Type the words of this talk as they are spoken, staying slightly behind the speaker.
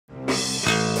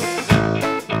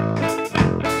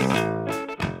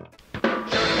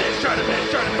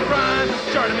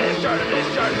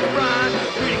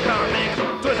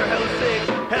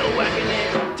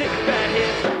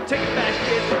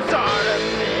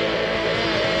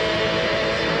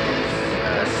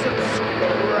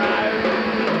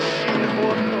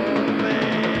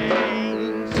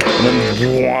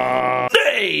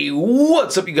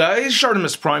What's up, you guys?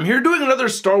 ShartimusPrime here, doing another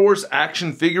Star Wars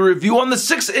action figure review on the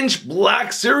 6-inch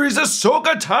Black Series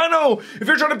Ahsoka Tano. If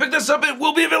you're trying to pick this up, it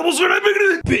will be available soon.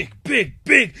 Big.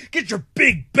 Get your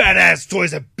big badass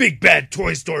toys at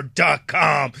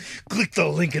BigBadToyStore.com. Click the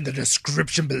link in the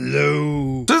description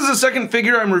below. This is the second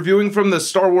figure I'm reviewing from the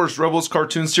Star Wars Rebels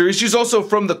cartoon series. She's also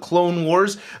from the Clone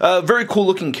Wars. Very cool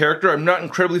looking character. I'm not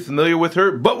incredibly familiar with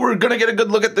her, but we're gonna get a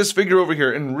good look at this figure over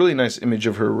here. And really nice image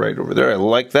of her right over there. I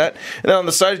like that. And then on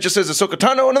the side it just says Ahsoka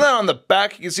Tano, and then on the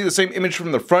back you can see the same image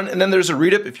from the front, and then there's a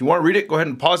read-up. If you want to read it, go ahead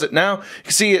and pause it now. You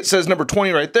can see it says number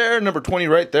 20 right there, number 20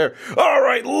 right there.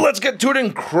 Alright, let's get to it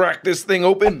and crack this thing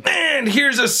open. And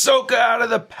here's Ahsoka out of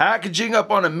the packaging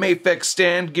up on a Mayfek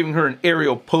stand, giving her an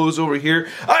aerial pose over here.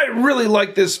 I really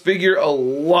like this figure a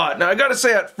lot. Now I gotta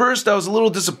say, at first I was a little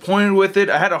disappointed with it.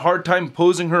 I had a hard time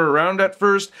posing her around at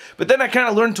first, but then I kind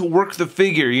of learned to work the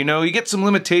figure, you know. You get some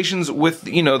limitations with,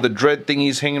 you know, the dread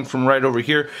thingies hanging from right over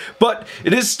here, but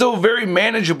it is still very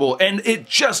manageable, and it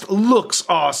just looks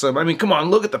awesome. I mean, come on,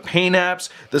 look at the paint apps.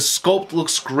 The sculpt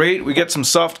looks great. We get some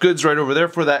soft goods right over there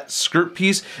for that skirt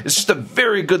piece. It's just a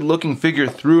very good looking figure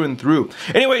through and through.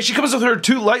 Anyway, she comes with her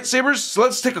two lightsabers, so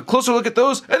let's take a closer look at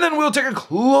those, and then we'll take a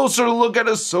closer look at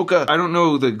Ahsoka. I don't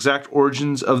know the exact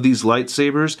origins of these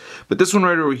lightsabers, but this one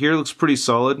right over here looks pretty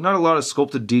solid. Not a lot of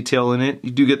sculpted detail in it. You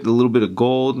do get a little bit of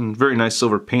gold and very nice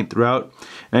silver paint throughout.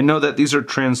 And I know that these are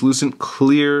translucent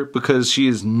clear because she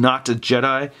is not a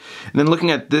Jedi. And then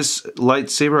looking at this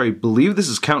lightsaber, I believe this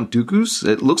is Count Dooku's.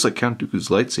 It looks like Count Dooku's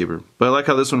lightsaber. But I like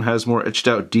how this one has more etched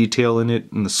out detail in it,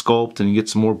 in the sculpt, and you get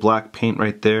some more black paint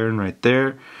right there and right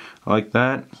there. I like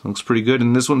that. It looks pretty good.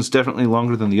 And this one's definitely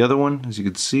longer than the other one, as you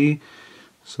can see.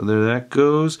 So there that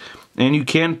goes. And you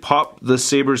can pop the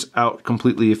sabers out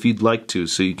completely if you'd like to.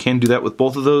 So you can do that with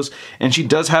both of those. And she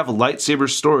does have lightsaber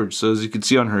storage. So as you can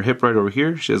see on her hip right over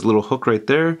here, she has a little hook right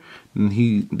there. And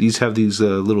these have these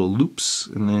little loops.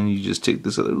 And then you just take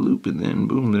this other loop and then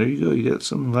boom, there you go. You got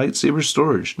some lightsaber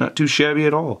storage. Not too shabby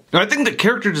at all. Now, I think the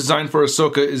character design for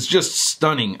Ahsoka is just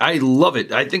stunning. I love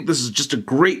it. I think this is just a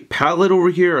great palette over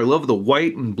here. I love the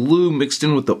white and blue mixed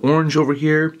in with the orange over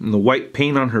here. And the white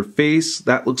paint on her face.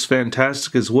 That looks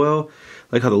fantastic as well.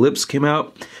 Like how the lips came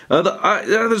out.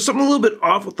 There's something a little bit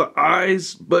off with the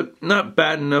eyes, but not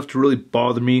bad enough to really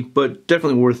bother me, but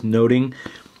definitely worth noting.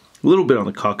 A little bit on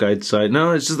the cockeyed side.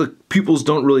 No, it's just the pupils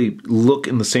don't really look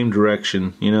in the same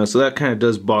direction, you know, so that kind of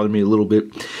does bother me a little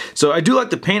bit. So I do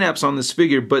like the paint apps on this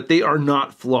figure, but they are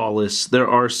not flawless. There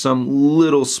are some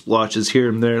little splotches here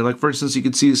and there. Like, for instance, you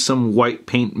can see some white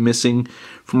paint missing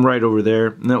from right over there,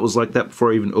 and that was like that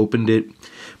before I even opened it.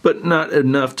 But not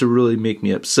enough to really make me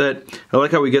upset. I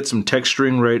like how we get some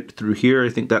texturing right through here. I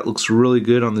think that looks really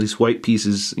good on these white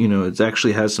pieces. You know, it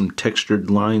actually has some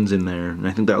textured lines in there, and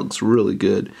I think that looks really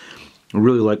good. I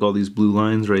really like all these blue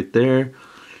lines right there.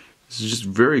 This is just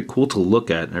very cool to look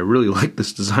at. I really like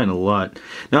this design a lot.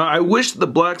 Now, I wish the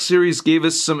Black Series gave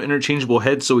us some interchangeable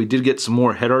heads so we did get some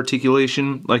more head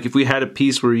articulation. Like if we had a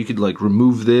piece where you could like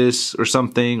remove this or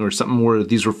something where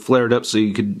these were flared up so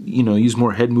you could, you know, use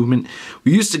more head movement.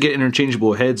 We used to get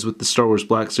interchangeable heads with the Star Wars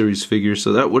Black Series figure,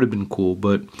 so that would have been cool.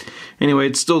 But anyway,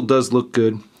 it still does look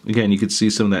good. Again, you could see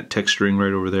some of that texturing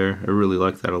right over there. I really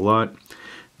like that a lot.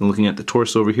 And looking at the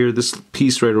torso over here, this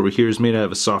piece right over here is made out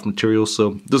of a soft material,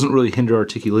 so it doesn't really hinder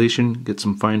articulation. Get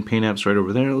some fine paint apps right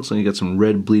over there. It looks like you got some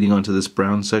red bleeding onto this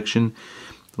brown section,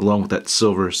 along with that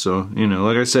silver. So, you know,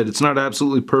 like I said, it's not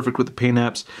absolutely perfect with the paint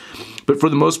apps, but for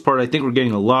the most part, I think we're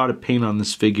getting a lot of paint on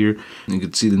this figure. You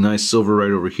can see the nice silver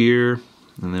right over here.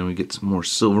 And then we get some more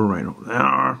silver right over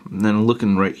there. And then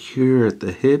looking right here at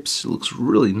the hips, it looks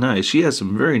really nice. She has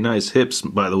some very nice hips,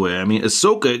 by the way. I mean,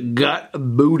 Ahsoka got a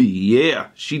booty. Yeah,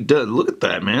 she does. Look at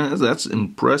that, man. That's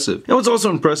impressive. And what's also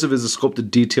impressive is the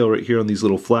sculpted detail right here on these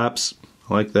little flaps.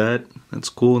 I like that. That's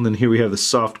cool. And then here we have the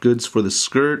soft goods for the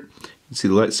skirt. You can see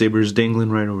the lightsabers dangling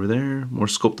right over there. More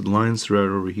sculpted lines throughout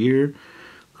over here.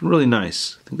 Really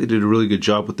nice. I think they did a really good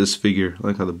job with this figure. I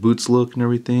like how the boots look and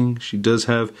everything. She does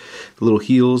have the little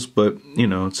heels, but you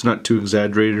know, it's not too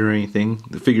exaggerated or anything.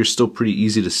 The figure's still pretty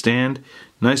easy to stand.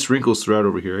 Nice wrinkles throughout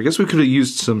over here. I guess we could have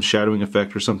used some shadowing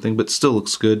effect or something, but still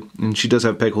looks good. And she does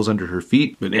have peg holes under her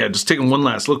feet. But yeah, just taking one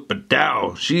last look, but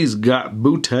dow, she's got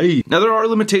booty. Now there are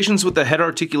limitations with the head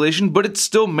articulation, but it's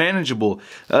still manageable.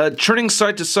 Turning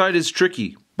side to side is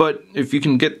tricky, But if you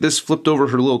can get this flipped over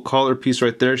her little collar piece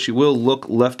right there, she will look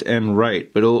left and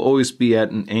right, but it'll always be at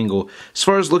an angle. As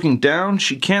far as looking down,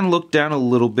 she can look down a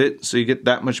little bit, so you get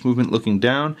that much movement looking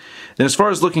down. Then as far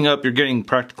as looking up, you're getting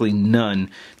practically none.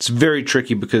 It's very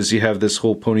tricky because you have this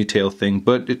whole ponytail thing,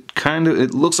 but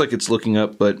it looks like it's looking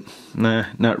up, but nah,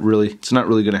 not really. It's not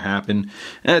really going to happen.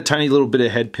 And a tiny little bit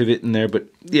of head pivot in there, but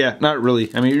yeah, not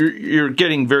really. I mean, you're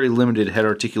getting very limited head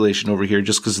articulation over here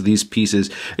just because of these pieces.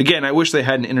 Again, I wish they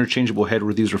had an interchangeable head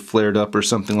where these were flared up or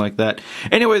something like that.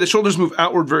 Anyway, the shoulders move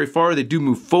outward very far. They do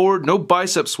move forward. No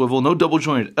bicep swivel, no double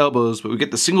jointed elbows, but we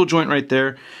get the single joint right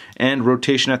there and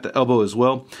rotation at the elbow as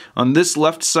well. On this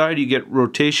left side, you get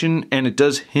rotation and it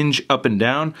does hinge up and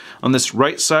down. On this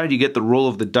right side, you get the roll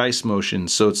of the dice motion.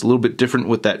 So it's a little bit different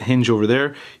with that hinge over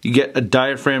there. You get a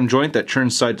diaphragm joint that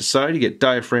turns side to side. You get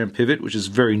diaphragm pivot, which is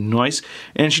very nice.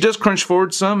 And she does crunch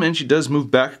forward some and she does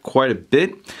move back quite a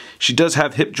bit. She does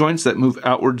have hip joints that move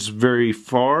outwards very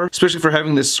far, especially for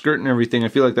having this skirt and everything. I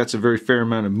feel like that's a very fair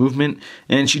amount of movement.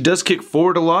 And she does kick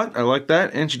forward a lot. I like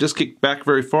that. And she does kick back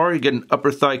very far. You get an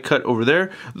upper thigh cut over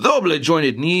there. Double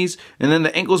jointed knees. And then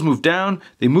the ankles move down.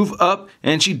 They move up.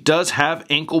 And she does have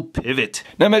ankle pivot.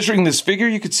 Now measuring this figure,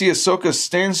 you can see Ahsoka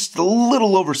stands just a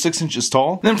little over 6 inches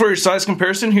tall. And then for your size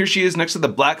comparison, here she is next to the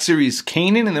Black Series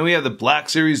Kanan. And then we have the Black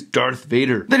Series Darth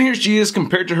Vader. Then here she is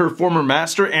compared to her former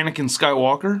master, Anakin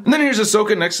Skywalker. And then here's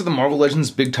Ahsoka next to the Marvel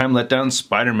Legends Big Time Letdown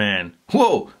Spider-Man.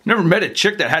 Whoa, never met a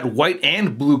chick that had white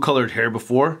and blue colored hair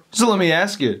before. So let me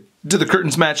ask you, do the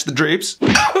curtains match the drapes?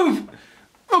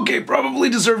 Okay, probably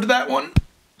deserved that one.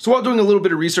 So while doing a little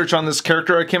bit of research on this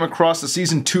character, I came across the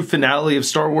Season 2 finale of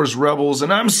Star Wars Rebels,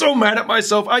 and I'm so mad at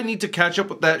myself. I need to catch up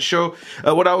with that show.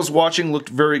 What I was watching looked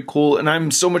very cool, and I'm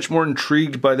so much more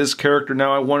intrigued by this character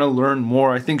now. I want to learn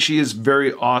more. I think she is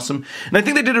very awesome, and I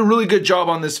think they did a really good job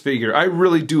on this figure. I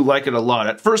really do like it a lot.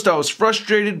 At first I was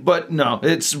frustrated, but no,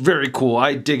 it's very cool.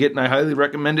 I dig it, and I highly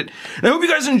recommend it. And I hope you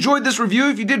guys enjoyed this review.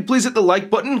 If you did, please hit the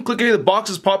like button. Click any of the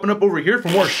boxes popping up over here for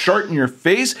more Shart in your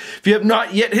face. If you have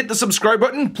not yet hit the subscribe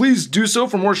button, please do so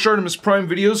for more ShartimusPrime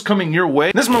videos coming your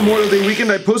way. This Memorial Day weekend,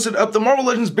 I posted up the Marvel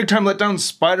Legends Big Time Letdown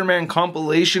Spider-Man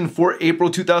compilation for April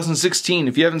 2016.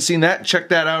 If you haven't seen that, check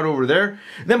that out over there.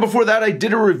 Then before that, I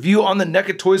did a review on the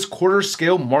NECA Toys quarter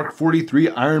scale Mark 43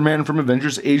 Iron Man from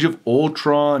Avengers Age of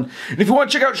Ultron. And if you want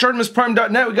to check out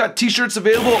ShartimusPrime.net, we got t-shirts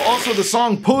available. Also the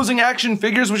song Posing action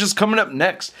figures, which is coming up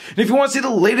next. And if you want to see the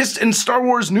latest in Star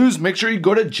Wars news, make sure you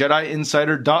go to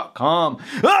JediInsider.com.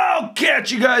 I'll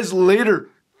catch you guys later.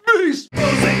 Peace.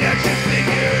 Posing action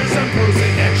figures, I'm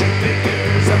posing action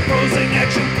figures, I'm posing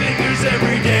action figures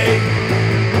every day.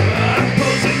 I'm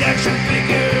posing action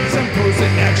figures, I'm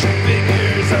posing action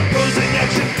figures, I'm posing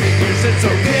action figures, it's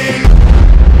okay.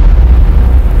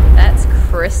 That's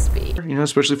crispy. You know,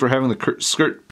 especially for having the skirt